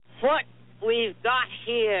What we've got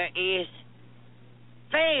here is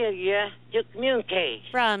failure to communicate.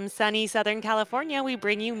 From sunny Southern California, we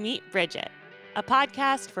bring you Meet Bridget, a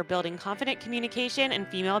podcast for building confident communication and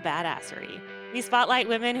female badassery. We spotlight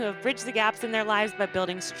women who have bridged the gaps in their lives by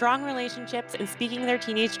building strong relationships and speaking their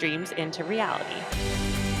teenage dreams into reality.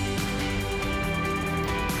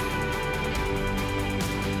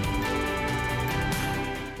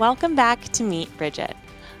 Welcome back to Meet Bridget.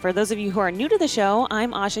 For those of you who are new to the show,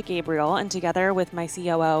 I'm Asha Gabriel, and together with my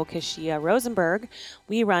COO, Kashia Rosenberg,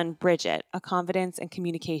 we run Bridget, a confidence and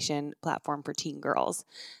communication platform for teen girls.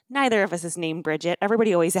 Neither of us is named Bridget.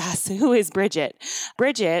 Everybody always asks, who is Bridget?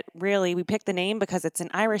 Bridget, really, we picked the name because it's an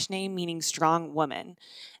Irish name meaning strong woman.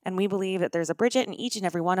 And we believe that there's a Bridget in each and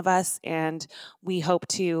every one of us, and we hope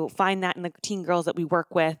to find that in the teen girls that we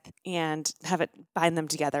work with and have it bind them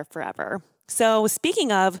together forever. So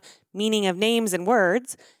speaking of meaning of names and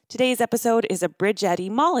words, today's episode is a Bridget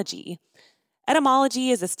etymology. Etymology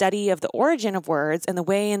is a study of the origin of words and the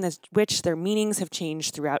way in which their meanings have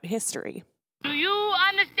changed throughout history. Do you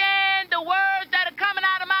understand the words that are coming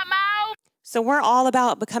out of my mouth? So we're all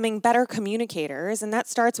about becoming better communicators, and that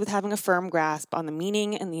starts with having a firm grasp on the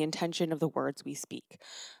meaning and the intention of the words we speak.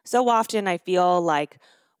 So often I feel like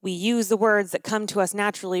we use the words that come to us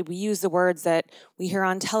naturally. We use the words that we hear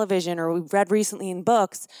on television or we've read recently in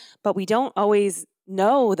books, but we don't always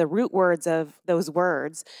know the root words of those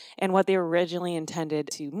words and what they were originally intended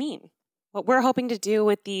to mean. What we're hoping to do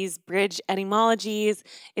with these bridge etymologies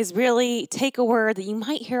is really take a word that you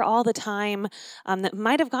might hear all the time, that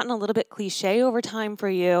might have gotten a little bit cliche over time for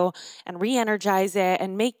you, and re-energize it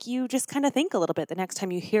and make you just kind of think a little bit the next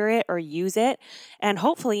time you hear it or use it, and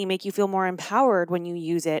hopefully make you feel more empowered when you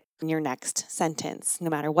use it in your next sentence, no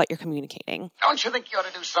matter what you're communicating. Don't you think you ought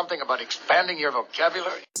to do something about expanding your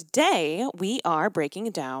vocabulary? Today, we are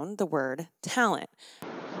breaking down the word talent.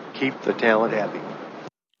 Keep the talent happy.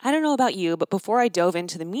 I don't know about you, but before I dove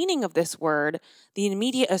into the meaning of this word, the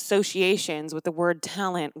immediate associations with the word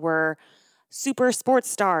talent were super sports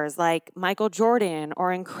stars like Michael Jordan,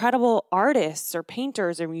 or incredible artists or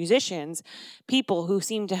painters or musicians, people who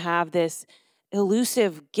seem to have this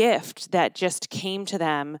elusive gift that just came to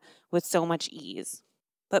them with so much ease.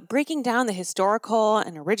 But breaking down the historical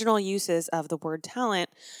and original uses of the word talent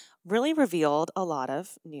really revealed a lot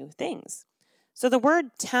of new things. So the word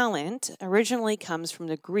talent originally comes from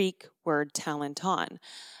the Greek word talenton.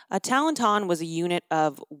 A talenton was a unit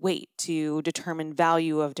of weight to determine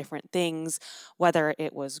value of different things, whether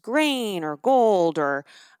it was grain or gold or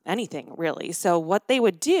anything really. So what they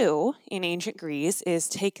would do in ancient Greece is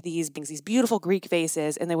take these beautiful Greek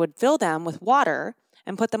vases, and they would fill them with water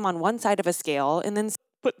and put them on one side of a scale, and then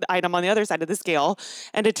put the item on the other side of the scale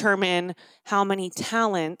and determine how many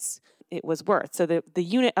talents it was worth. So the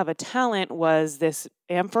unit of a talent was this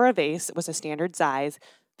amphora vase. It was a standard size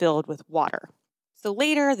filled with water. So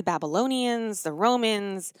later, the Babylonians, the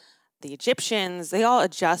Romans, the Egyptians, they all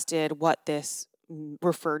adjusted what this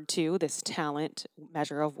referred to, this talent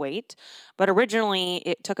measure of weight. But originally,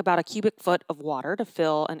 it took about a cubic foot of water to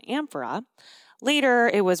fill an amphora.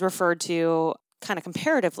 Later, it was referred to kind of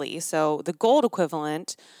comparatively. So the gold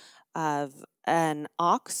equivalent of an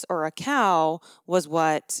ox or a cow was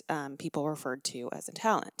what people referred to as a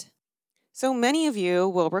talent. So many of you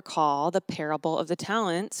will recall the parable of the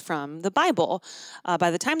talents from the Bible.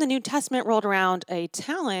 By the time the New Testament rolled around, a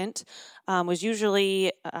talent was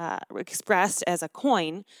usually expressed as a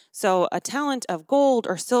coin. So a talent of gold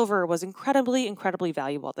or silver was incredibly, incredibly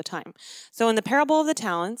valuable at the time. So in the parable of the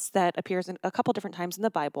talents that appears in a couple different times in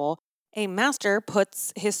the Bible, a master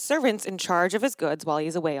puts his servants in charge of his goods while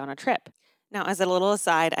he's away on a trip. Now, as a little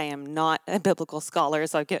aside, I am not a biblical scholar,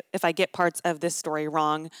 so if I get parts of this story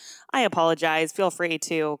wrong, I apologize. Feel free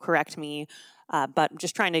to correct me, but I'm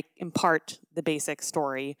just trying to impart the basic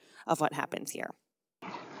story of what happens here.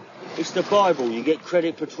 It's the Bible. You get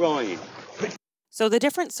credit for trying. So the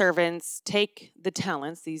different servants take the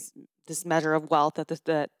talents, this measure of wealth that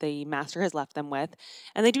the master has left them with,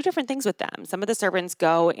 and they do different things with them. Some of the servants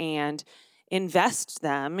go and invest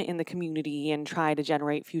them in the community and try to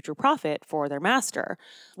generate future profit for their master.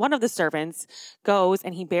 One of the servants goes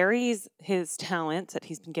and he buries his talents that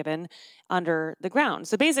he's been given under the ground.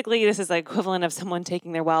 So basically, this is the equivalent of someone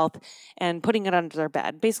taking their wealth and putting it under their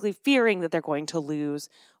bed, basically fearing that they're going to lose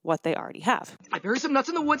what they already have. I buried some nuts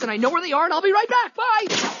in the woods and I know where they are and I'll be right back.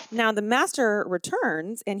 Bye! Now the master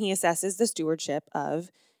returns and he assesses the stewardship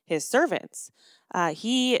of his servants.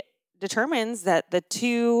 He determines that the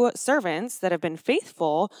two servants that have been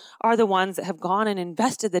faithful are the ones that have gone and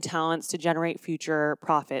invested the talents to generate future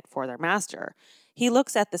profit for their master. He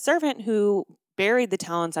looks at the servant who buried the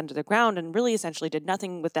talents under the ground and really essentially did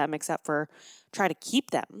nothing with them except for try to keep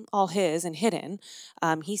them all his and hidden,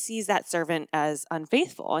 he sees that servant as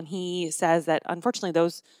unfaithful. And he says that unfortunately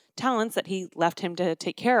those talents that he left him to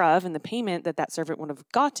take care of and the payment that that servant would have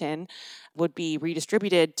gotten would be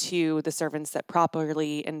redistributed to the servants that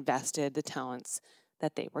properly invested the talents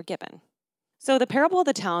that they were given. So the parable of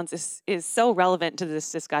the talents is so relevant to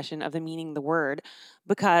this discussion of the meaning of the word,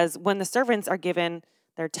 because when the servants are given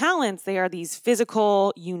their talents, they are these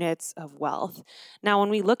physical units of wealth. Now, when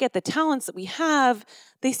we look at the talents that we have,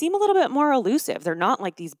 they seem a little bit more elusive. They're not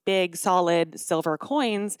like these big, solid silver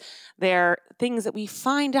coins. They're things that we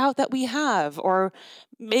find out that we have, or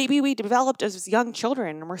maybe we developed as young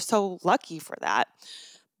children, and we're so lucky for that.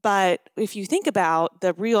 But if you think about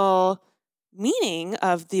the real meaning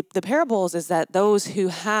of the parables is that those who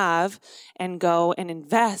have and go and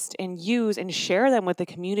invest and use and share them with the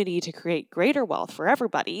community to create greater wealth for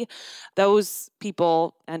everybody, those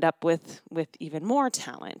people end up with even more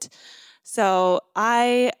talent. So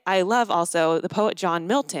I love also the poet John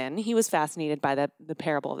Milton. He was fascinated by the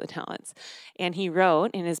parable of the talents. And he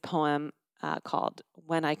wrote in his poem called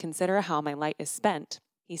 "When I Consider How My Light is Spent,"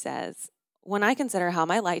 he says, "When I consider how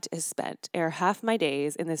my light is spent, ere half my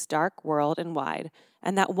days in this dark world and wide,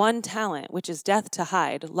 and that one talent which is death to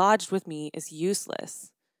hide, lodged with me is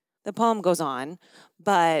useless." The poem goes on,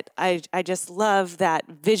 but I just love that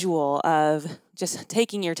visual of just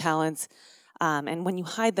taking your talents, and when you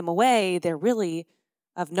hide them away, they're really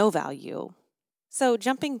of no value. So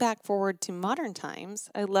jumping back forward to modern times,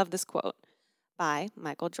 I love this quote by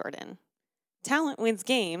Michael Jordan. "Talent wins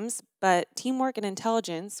games, but teamwork and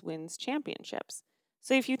intelligence wins championships."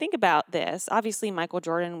 So if you think about this, obviously Michael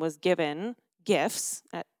Jordan was given gifts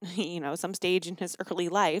at some stage in his early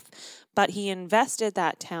life, but he invested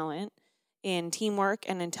that talent in teamwork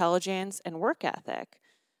and intelligence and work ethic.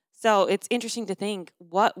 So it's interesting to think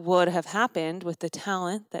what would have happened with the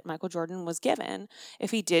talent that Michael Jordan was given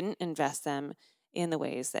if he didn't invest them in the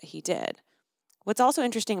ways that he did. What's also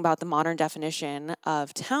interesting about the modern definition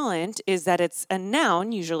of talent is that it's a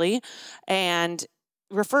noun usually and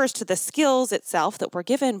refers to the skills itself that we're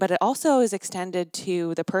given, but it also is extended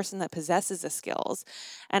to the person that possesses the skills.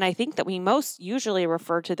 And I think that we most usually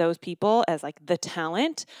refer to those people as like the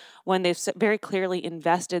talent when they've very clearly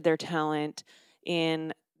invested their talent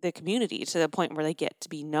in the community to the point where they get to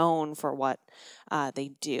be known for what they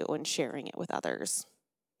do and sharing it with others.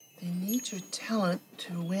 They need your talent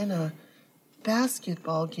to win a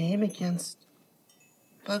basketball game against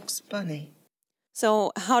Bugs Bunny.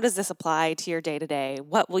 So how does this apply to your day-to-day?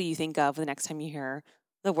 What will you think of the next time you hear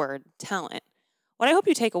the word talent? What I hope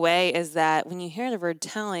you take away is that when you hear the word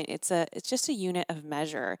talent, it's just a unit of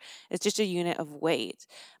measure. It's just a unit of weight.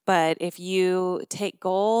 But if you take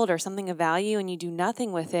gold or something of value and you do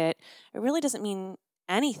nothing with it, it really doesn't mean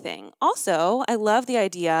anything. Also, I love the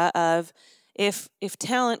idea of if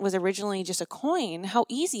talent was originally just a coin, how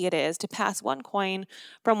easy it is to pass one coin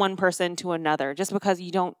from one person to another. Just because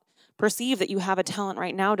you don't perceive that you have a talent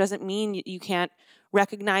right now doesn't mean you can't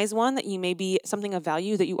recognize one, that you may be something of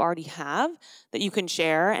value that you already have, that you can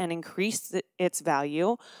share and increase its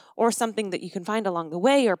value, or something that you can find along the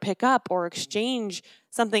way or pick up or exchange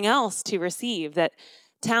something else to receive. That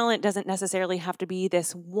talent doesn't necessarily have to be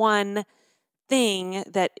this one thing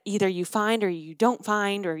that either you find or you don't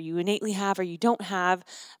find, or you innately have or you don't have,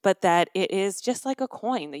 but that it is just like a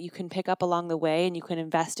coin that you can pick up along the way and you can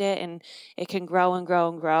invest it and it can grow and grow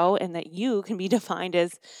and grow, and that you can be defined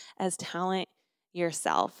as talent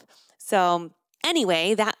yourself. So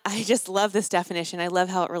anyway, that I just love this definition. I love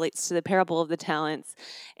how it relates to the parable of the talents.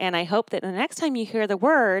 And I hope that the next time you hear the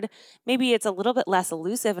word, maybe it's a little bit less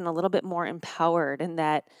elusive and a little bit more empowered, and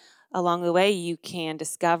that along the way, you can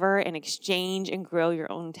discover and exchange and grow your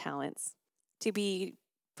own talents. To be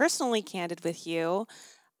personally candid with you,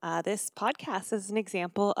 this podcast is an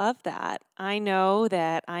example of that. I know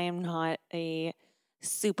that I am not a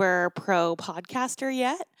super pro podcaster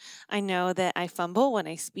yet. I know that I fumble when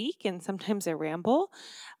I speak and sometimes I ramble.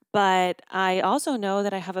 But I also know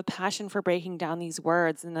that I have a passion for breaking down these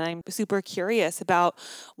words, and I'm super curious about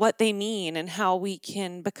what they mean and how we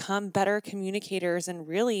can become better communicators and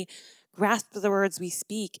really grasp the words we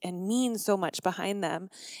speak and mean so much behind them.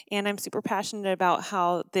 And I'm super passionate about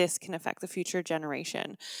how this can affect the future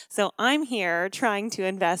generation. So I'm here trying to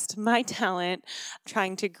invest my talent,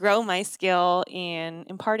 trying to grow my skill in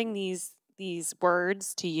imparting these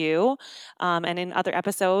words to you, and in other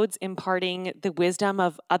episodes, imparting the wisdom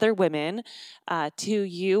of other women to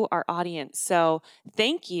you, our audience. So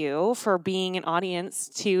thank you for being an audience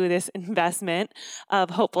to this investment of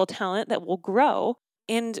hopeful talent that will grow.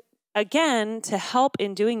 And Again, to help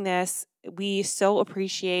in doing this, we so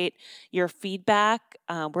appreciate your feedback.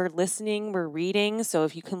 We're listening, we're reading. So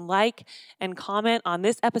if you can like and comment on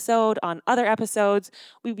this episode, on other episodes,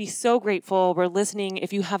 we'd be so grateful. We're listening.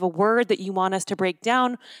 If you have a word that you want us to break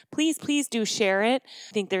down, please do share it.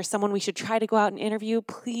 I think there's someone we should try to go out and interview.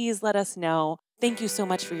 Please let us know. Thank you so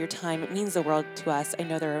much for your time. It means the world to us. I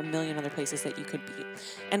know there are a million other places that you could be.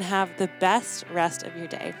 And have the best rest of your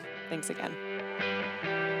day. Thanks again.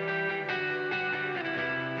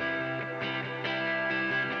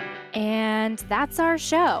 And that's our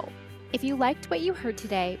show. If you liked what you heard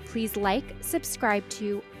today, please like, subscribe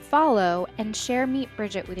to, follow, and share Meet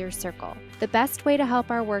Bridget with your circle. The best way to help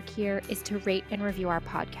our work here is to rate and review our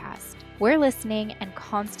podcast. We're listening and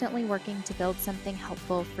constantly working to build something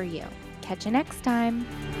helpful for you. Catch you next time.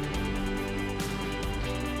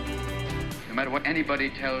 No matter what anybody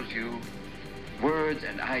tells you, words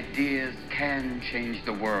and ideas can change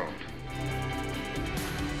the world.